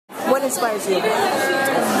what inspires you?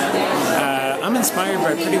 I'm inspired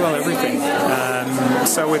by pretty well everything.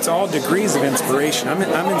 So it's all degrees of inspiration.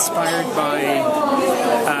 I'm inspired by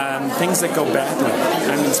things that go badly.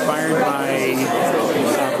 I'm inspired by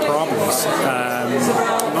problems.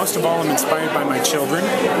 Most of all, I'm inspired by my children.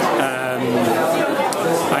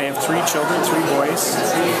 I have 3 children, 3 boys,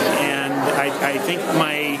 and I think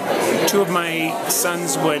two of my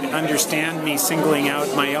sons would understand me singling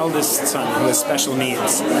out my eldest son who has special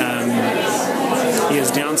needs. He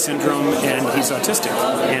has Down syndrome and he's autistic,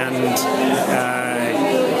 and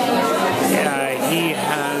he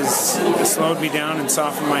has slowed me down and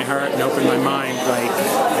softened my heart and opened my mind like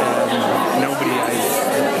nobody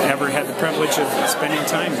I've ever had the privilege of spending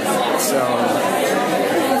time with. So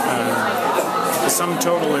the sum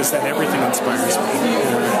total is that everything inspires me,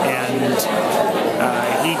 and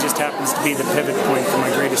he just happens to be the pivot point for my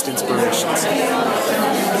greatest inspirations.